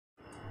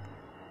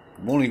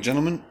Morning,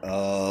 gentlemen.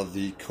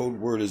 The code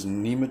word is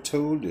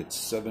nematode. It's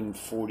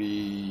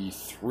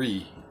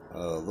 7:43.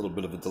 A little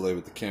bit of a delay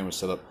with the camera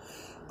setup.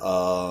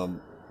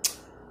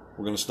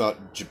 We're going to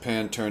start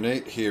Japan turn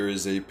 8. Here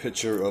is a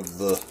picture of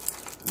the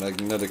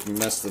magnetic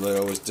mess that I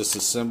always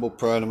disassemble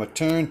prior to my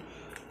turn,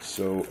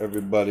 so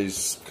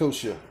everybody's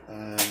kosher,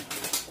 and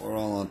we're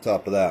all on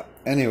top of that.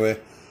 Anyway,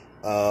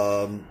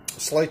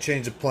 slight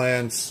change of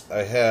plans.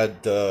 I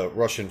had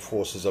Russian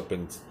forces up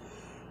in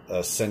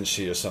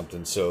Senshi or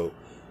something, so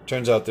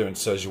turns out they're in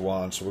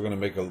Sichuan, so we're going to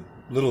make a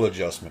little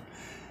adjustment.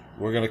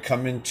 We're going to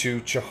come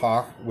into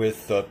Chahar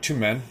with 2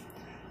 men,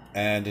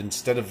 and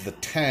instead of the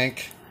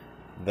tank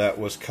that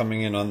was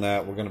coming in on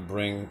that, we're going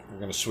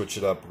to switch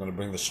it up. We're going to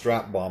bring the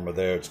strap bomber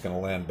there. It's going to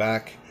land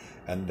back,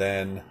 and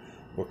then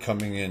we're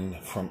coming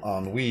in from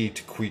Ennui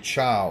to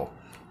Quichao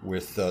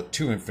with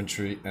 2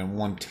 infantry and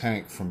 1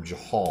 tank from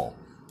Jahal.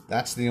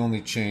 That's the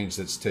only change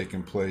that's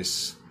taken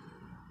place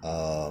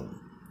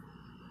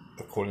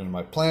according to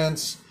my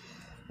plans.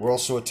 We're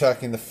also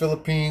attacking the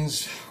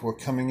Philippines. We're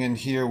coming in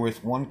here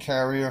with 1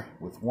 carrier,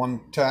 with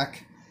 1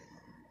 tack,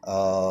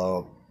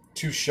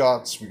 2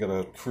 shots. We got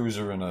a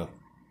cruiser and a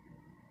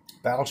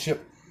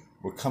battleship.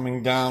 We're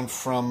coming down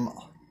from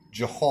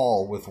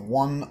Jahal with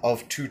 1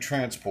 of 2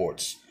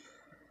 transports.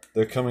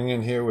 They're coming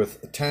in here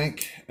with a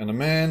tank and a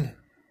man,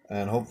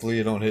 and hopefully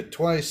you don't hit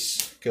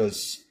twice,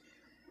 because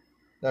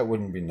that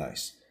wouldn't be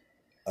nice.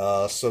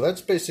 So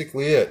that's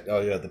basically it.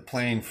 Oh yeah, the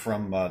plane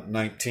from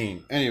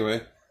 19.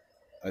 Anyway,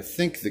 I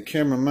think the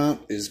camera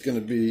mount is going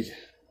to be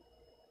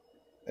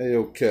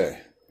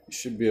a-okay. You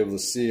should be able to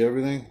see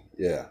everything.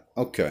 Yeah,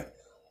 okay.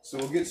 So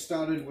we'll get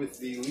started with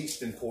the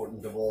least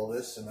important of all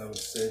this, and I would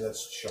say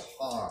that's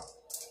Chahar.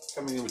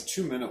 Coming in with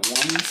 2 minute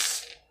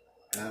ones,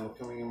 and we're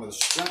coming in with a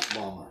strap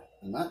bomber,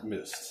 and that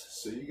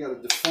missed. So you got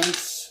a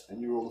defense,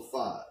 and you roll a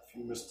 5.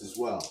 You missed as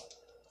well.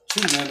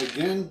 2 men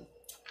again,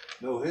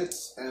 no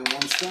hits, and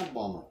 1 strap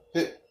bomber,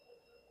 hit.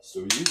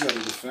 So you got to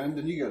defend,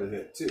 and you got to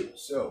hit too.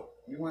 So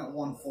we went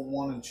 1 for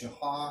 1 in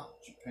Chahar.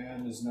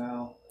 Japan is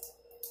now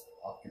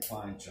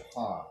occupying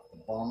Chahar. The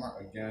bomber,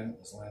 again,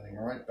 is landing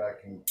right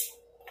back in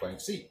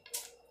Blank C.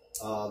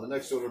 The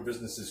next order of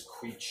business is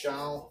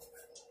Quichao.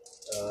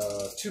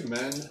 2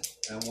 men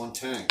and 1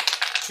 tank.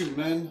 2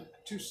 men,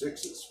 2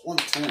 6s, 1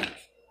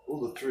 tank.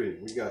 Roll the 3.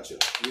 We got you.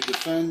 You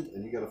defend,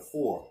 and you got a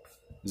 4.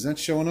 Is that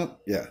showing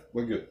up? Yeah,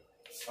 we're good.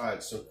 All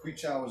right, so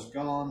Quichao is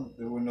gone.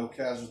 There were no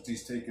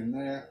casualties taken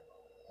there.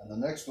 And the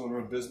next order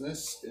of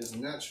business is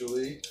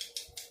naturally,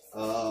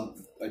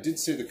 I did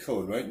say the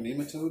code, right?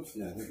 Nematode?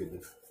 Yeah, I think I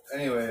did.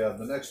 Anyway,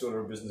 the next order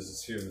of business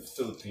is here in the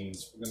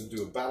Philippines. We're going to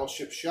do a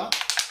battleship shot.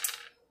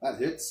 That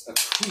hits. A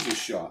cruiser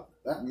shot.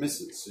 That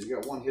misses. So you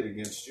got 1 hit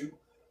against you.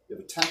 You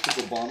have a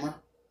tactical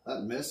bomber.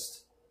 That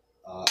missed.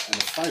 And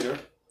a fighter.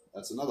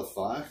 That's another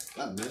 5.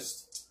 That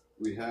missed.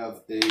 We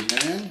have a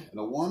man and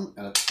a 1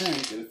 and a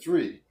tank and a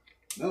 3.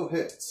 No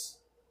hits.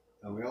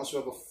 And we also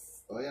have a...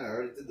 Oh, yeah, I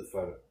already did the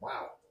fighter.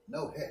 Wow.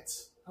 No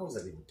hits. How is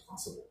that even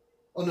possible?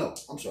 Oh, no.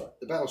 I'm sorry.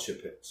 The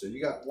battleship hit. So you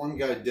got 1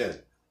 guy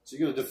dead. So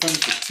you're going to defend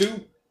for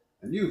 2,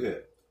 and you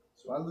hit.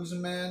 So I lose a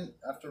man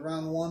after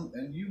round 1,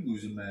 and you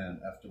lose a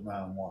man after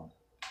round 1.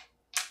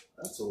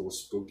 That's a little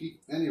spooky.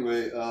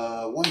 Anyway,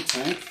 1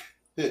 tank,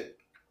 hit.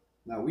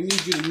 Now, we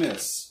need you to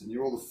miss, and you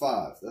rolled a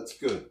 5. That's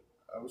good.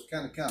 I was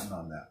kind of counting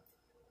on that.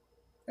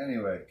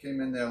 Anyway,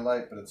 came in there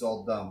light, but it's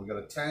all done. We got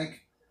a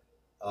tank.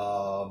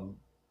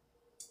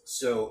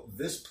 So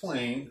this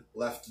plane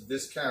left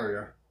this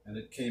carrier, and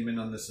it came in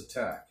on this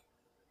attack.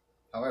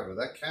 However,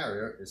 that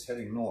carrier is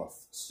heading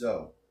north.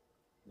 So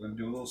we're going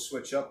to do a little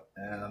switch up,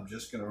 and I'm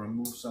just going to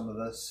remove some of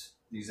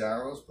these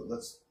arrows, but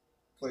let's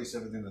place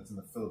everything that's in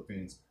the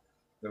Philippines.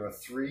 There are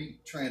 3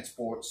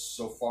 transports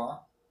so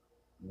far.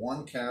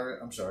 4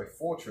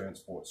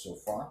 transports so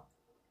far.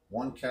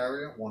 1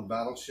 carrier, 1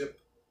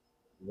 battleship,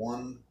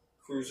 1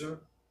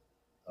 cruiser.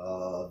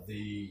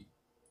 The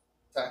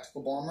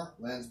tactical bomber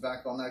lands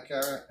back on that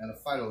carrier, and a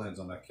fighter lands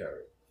on that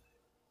carrier.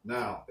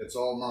 Now, it's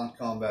all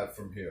non-combat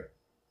from here.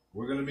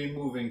 We're going to be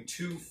moving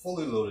 2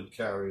 fully loaded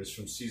carriers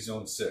from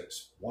C-Zone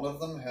 6. One of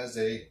them has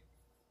a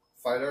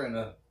fighter and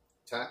a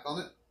tack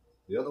on it.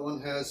 The other one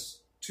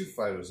has 2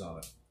 fighters on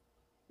it.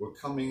 We're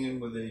coming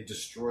in with a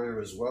destroyer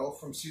as well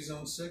from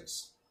C-Zone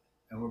 6,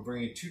 and we're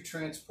bringing 2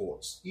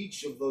 transports.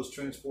 Each of those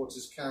transports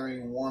is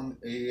carrying 1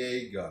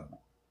 AA gun,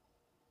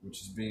 which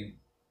is being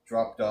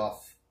dropped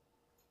off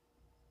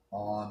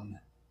on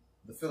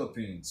the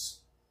Philippines.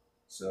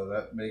 So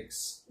that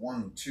makes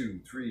 1,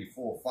 2, 3,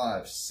 4,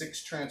 5,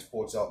 6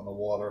 transports out in the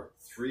water,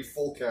 3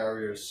 full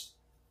carriers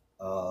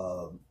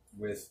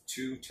with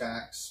 2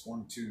 tacks,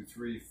 4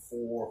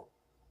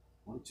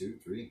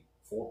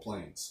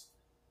 planes.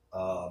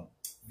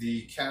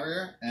 The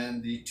carrier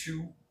and the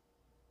 2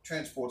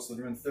 transports that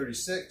are in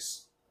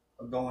 36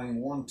 are going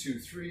 1, 2,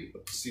 3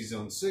 up to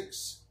C-Zone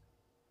 6.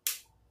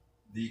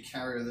 The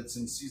carrier that's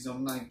in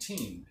C-Zone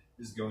 19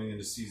 is going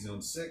into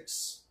C-Zone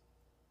 6.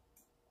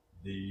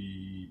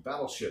 The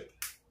battleship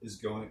is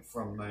going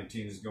from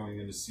 19 is going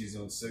into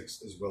C-Zone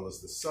 6, as well as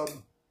the sub,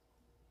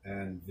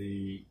 and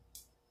the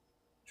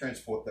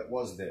transport that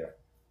was there.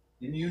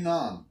 In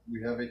Yunnan,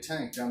 we have a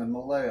tank down in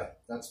Malaya.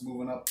 That's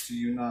moving up to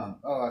Yunnan.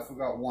 Oh, I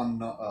forgot one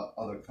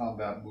other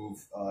combat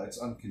move. It's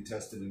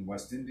uncontested in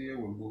West India.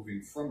 We're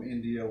moving from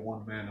India,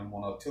 1 man and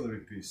 1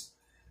 artillery piece.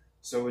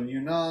 So in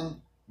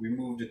Yunnan, we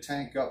moved a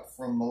tank up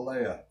from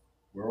Malaya.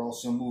 We're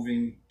also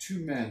moving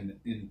 2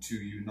 men into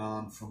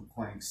Yunnan from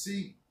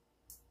Guangxi,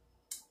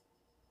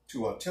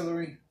 2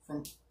 artillery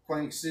from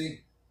Guangxi,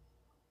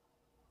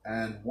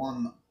 and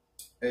 1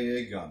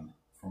 AA gun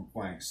from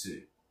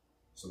Guangxi.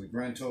 So the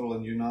grand total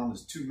in Yunnan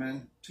is 2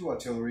 men, 2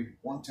 artillery,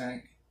 1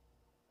 tank,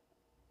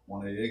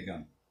 1 AA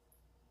gun.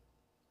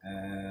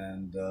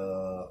 And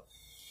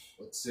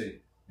let's see,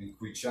 in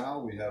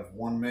Qichao we have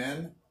 1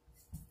 man.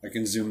 I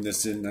can zoom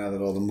this in now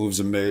that all the moves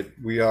are made.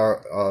 We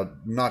are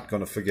not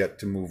going to forget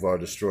to move our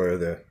destroyer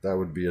there. That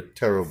would be a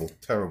terrible,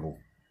 terrible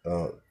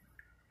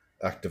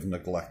act of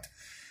neglect.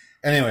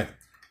 Anyway,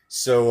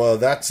 so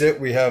that's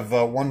it. We have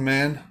 1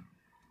 man,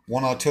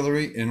 1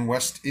 artillery in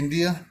West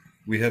India.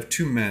 We have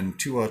 2 men,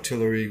 2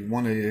 artillery,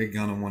 1 AA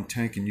gun and 1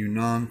 tank in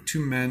Yunnan,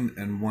 2 men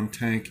and 1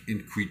 tank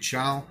in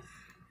Qichao.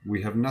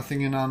 We have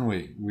nothing in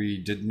Anhui. We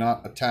did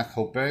not attack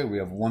Hopei. We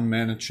have 1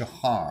 man in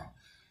Chahar.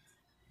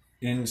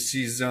 In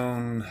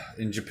C-Zone,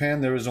 in Japan,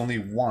 there is only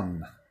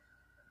 1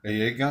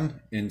 AA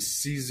gun. In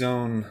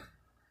C-Zone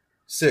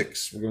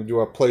 6, we're going to do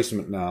our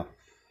placement now.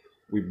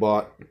 We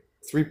bought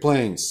 3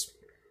 planes.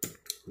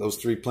 Those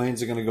 3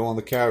 planes are going to go on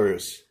the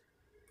carriers.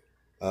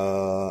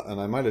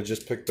 And I might have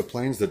just picked the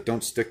planes that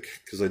don't stick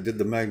because I did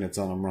the magnets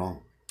on them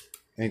wrong.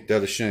 Ain't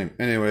that a shame?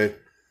 Anyway,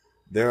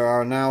 there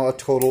are now a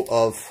total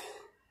of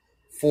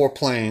 4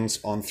 planes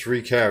on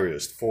 3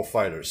 carriers, 4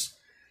 fighters.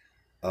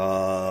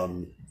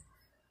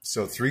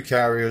 So 3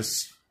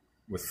 carriers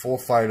with 4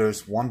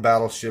 fighters, 1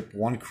 battleship,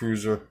 1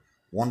 cruiser,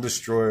 1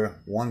 destroyer,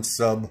 1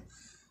 sub,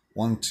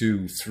 1,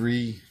 2,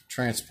 3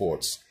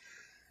 transports.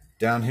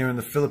 Down here in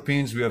the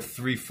Philippines, we have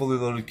 3 fully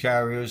loaded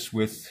carriers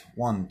with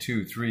 1,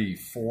 2, 3,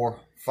 4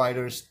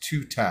 fighters,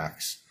 2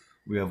 TACs.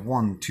 We have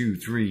 1, 2,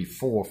 3,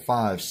 4,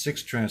 5,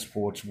 6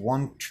 transports,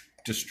 1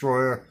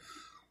 destroyer,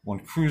 1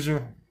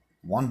 cruiser,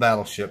 1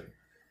 battleship.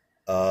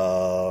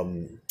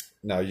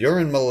 Now you're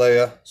in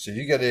Malaya, so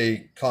you get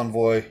a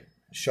convoy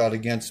shot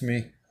against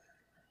me.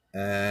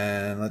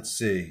 And let's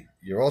see,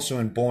 you're also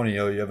in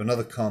Borneo. You have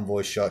another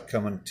convoy shot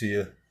coming to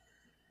you.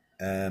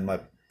 And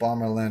my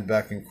bomber land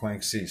back in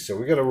Guangxi. So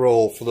we got to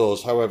roll for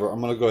those. However, I'm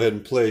going to go ahead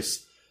and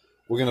place.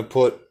 We're going to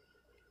put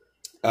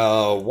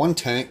 1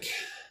 tank.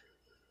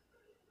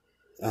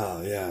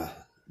 Oh yeah.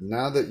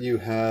 Now that you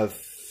have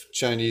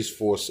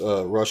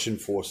Russian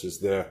forces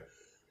there,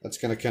 that's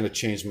going to kind of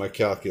change my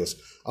calculus.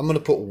 I'm going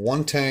to put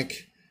 1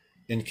 tank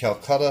in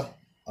Calcutta.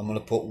 I'm going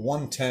to put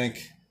 1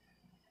 tank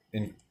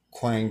in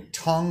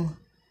Kwangtung.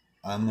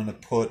 I'm going to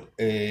put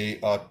a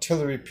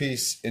artillery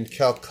piece in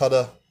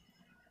Calcutta.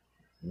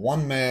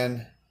 1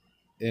 man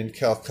in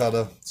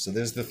Calcutta. So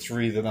there's the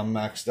 3 that I'm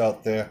maxed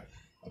out there.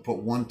 I put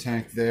 1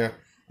 tank there.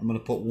 I'm going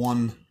to put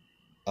 1,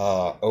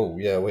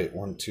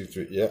 1, 2,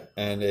 3, yeah,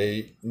 and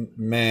a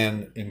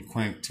man in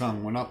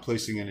Kwangtung. We're not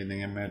placing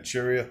anything in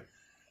Manchuria.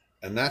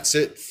 And that's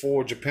it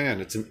for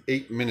Japan. It's an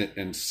 8-minute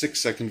and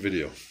 6-second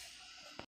video.